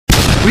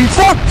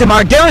report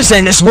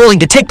Derozan is willing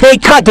to take pay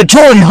cut to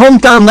join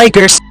hometown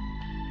Lakers.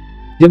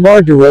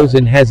 DeMar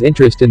DeRozan has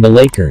interest in the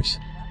Lakers.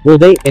 Will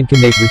they, and can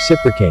they,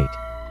 reciprocate?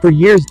 For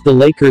years, the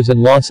Lakers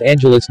and Los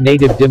Angeles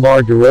native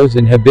DeMar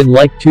DeRozan have been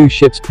like two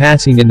ships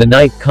passing in the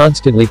night,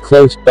 constantly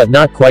close, but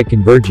not quite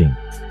converging.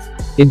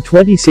 In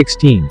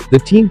 2016, the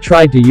team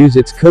tried to use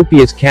its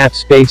copious cap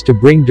space to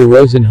bring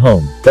DeRozan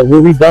home, but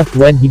were rebuffed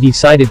when he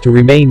decided to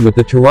remain with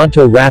the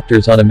Toronto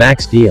Raptors on a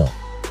max deal.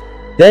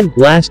 Then,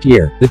 last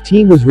year, the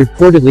team was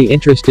reportedly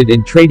interested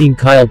in trading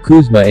Kyle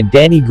Kuzma and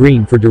Danny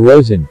Green for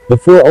DeRozan,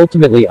 before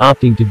ultimately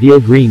opting to deal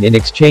Green in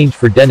exchange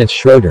for Dennis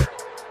Schroeder.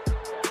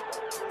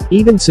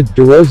 Even so,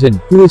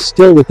 DeRozan, who was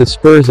still with the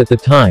Spurs at the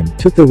time,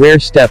 took the rare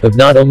step of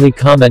not only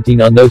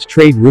commenting on those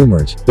trade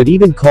rumors, but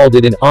even called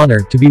it an honor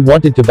to be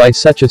wanted to by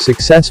such a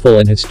successful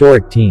and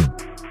historic team.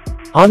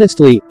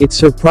 Honestly, it's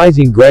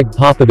surprising Greg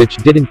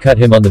Popovich didn't cut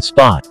him on the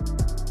spot.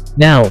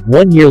 Now,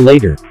 1 year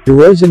later,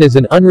 DeRozan is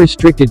an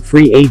unrestricted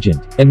free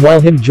agent, and while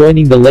him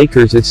joining the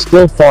Lakers is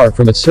still far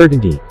from a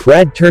certainty,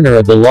 Brad Turner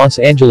of the Los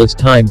Angeles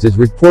Times is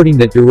reporting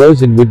that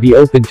DeRozan would be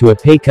open to a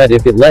pay cut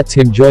if it lets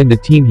him join the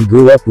team he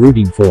grew up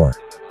rooting for.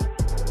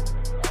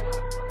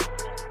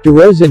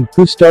 DeRozan,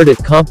 who starred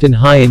at Compton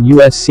High and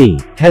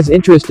USC, has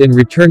interest in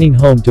returning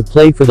home to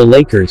play for the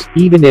Lakers,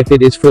 even if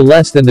it is for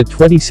less than the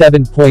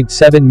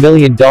 $27.7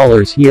 million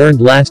he earned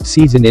last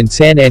season in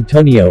San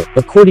Antonio,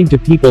 according to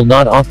people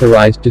not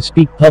authorized to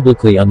speak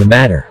publicly on the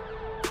matter.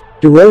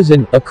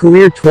 DeRozan, a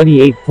career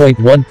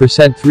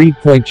 28.1%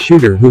 three-point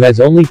shooter who has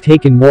only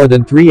taken more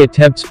than 3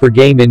 attempts per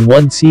game in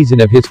one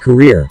season of his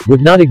career, would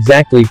not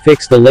exactly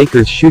fix the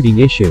Lakers' shooting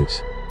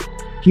issues.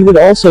 He would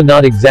also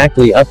not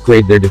exactly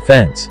upgrade their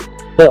defense.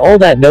 But all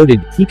that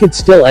noted, he could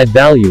still add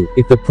value,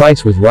 if the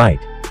price was right.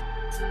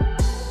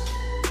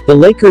 The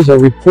Lakers are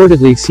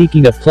reportedly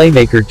seeking a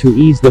playmaker to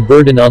ease the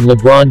burden on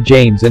LeBron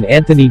James and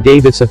Anthony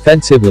Davis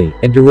offensively,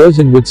 and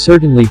DeRozan would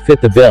certainly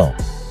fit the bill.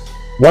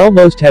 While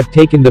most have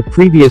taken the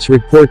previous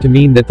report to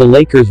mean that the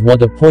Lakers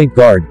want a point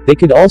guard, they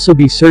could also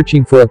be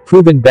searching for a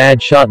proven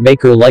bad shot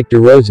maker like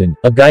DeRozan,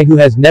 a guy who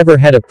has never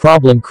had a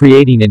problem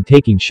creating and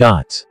taking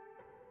shots.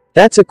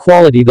 That's a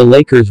quality the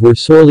Lakers were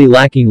sorely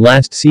lacking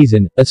last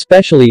season,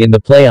 especially in the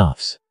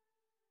playoffs.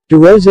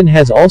 DeRozan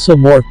has also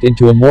morphed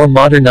into a more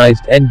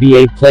modernized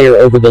NBA player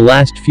over the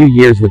last few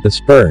years with the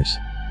Spurs.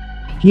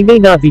 He may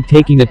not be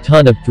taking a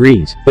ton of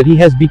threes, but he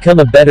has become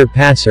a better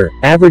passer,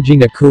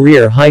 averaging a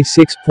career-high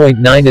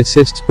 6.9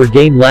 assists per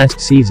game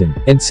last season,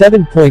 and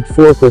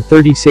 7.4 per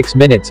 36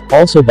 minutes,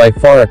 also by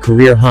far a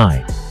career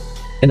high.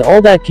 And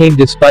all that came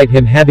despite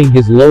him having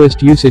his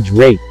lowest usage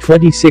rate,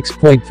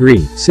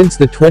 26.3, since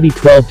the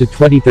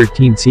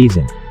 2012-2013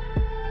 season.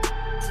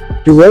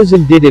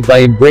 DeRozan did it by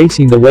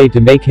embracing the way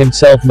to make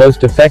himself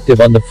most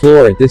effective on the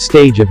floor at this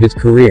stage of his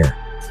career.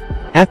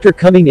 After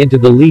coming into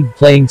the league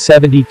playing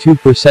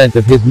 72%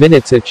 of his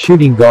minutes at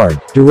shooting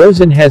guard,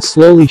 DeRozan has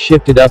slowly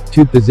shifted up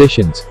 2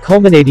 positions,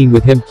 culminating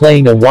with him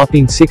playing a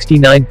whopping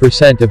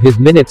 69% of his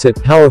minutes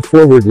at power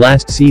forward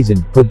last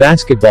season, per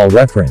Basketball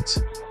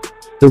Reference.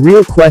 The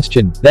real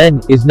question, then,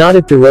 is not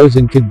if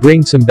DeRozan could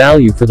bring some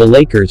value for the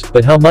Lakers,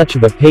 but how much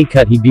of a pay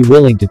cut he'd be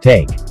willing to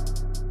take.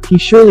 He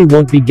surely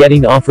won't be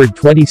getting offered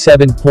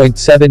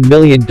 $27.7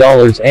 million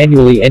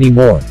annually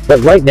anymore,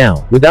 but right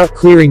now, without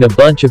clearing a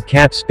bunch of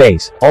cap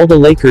space, all the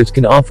Lakers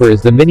can offer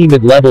is the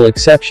mid-level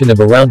exception of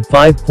around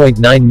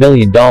 $5.9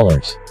 million.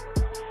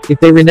 If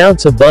they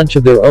renounce a bunch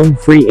of their own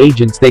free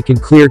agents they can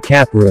clear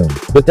cap room,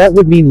 but that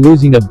would mean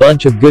losing a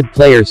bunch of good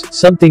players,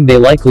 something they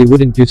likely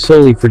wouldn't do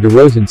solely for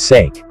DeRozan's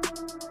sake.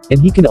 And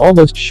he can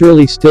almost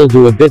surely still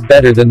do a bit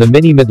better than the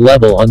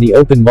mid-level on the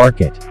open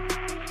market.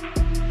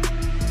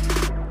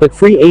 But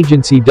free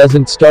agency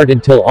doesn't start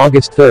until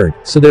August 3rd,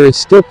 so there is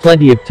still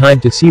plenty of time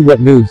to see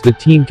what moves the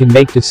team can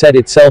make to set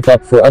itself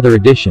up for other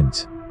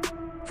additions.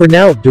 For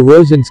now,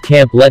 DeRozan's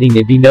camp letting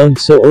it be known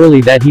so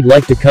early that he'd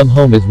like to come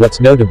home is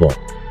what's notable.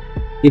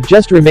 It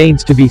just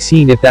remains to be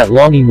seen if that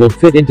longing will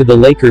fit into the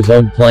Lakers'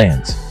 own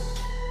plans.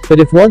 But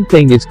if one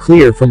thing is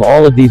clear from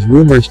all of these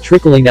rumors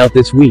trickling out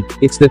this week,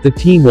 it's that the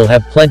team will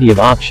have plenty of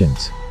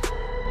options.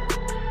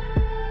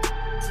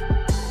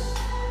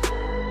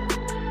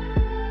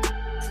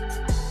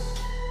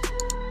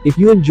 If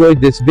you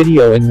enjoyed this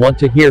video and want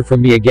to hear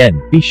from me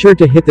again, be sure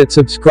to hit that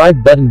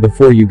subscribe button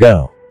before you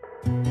go.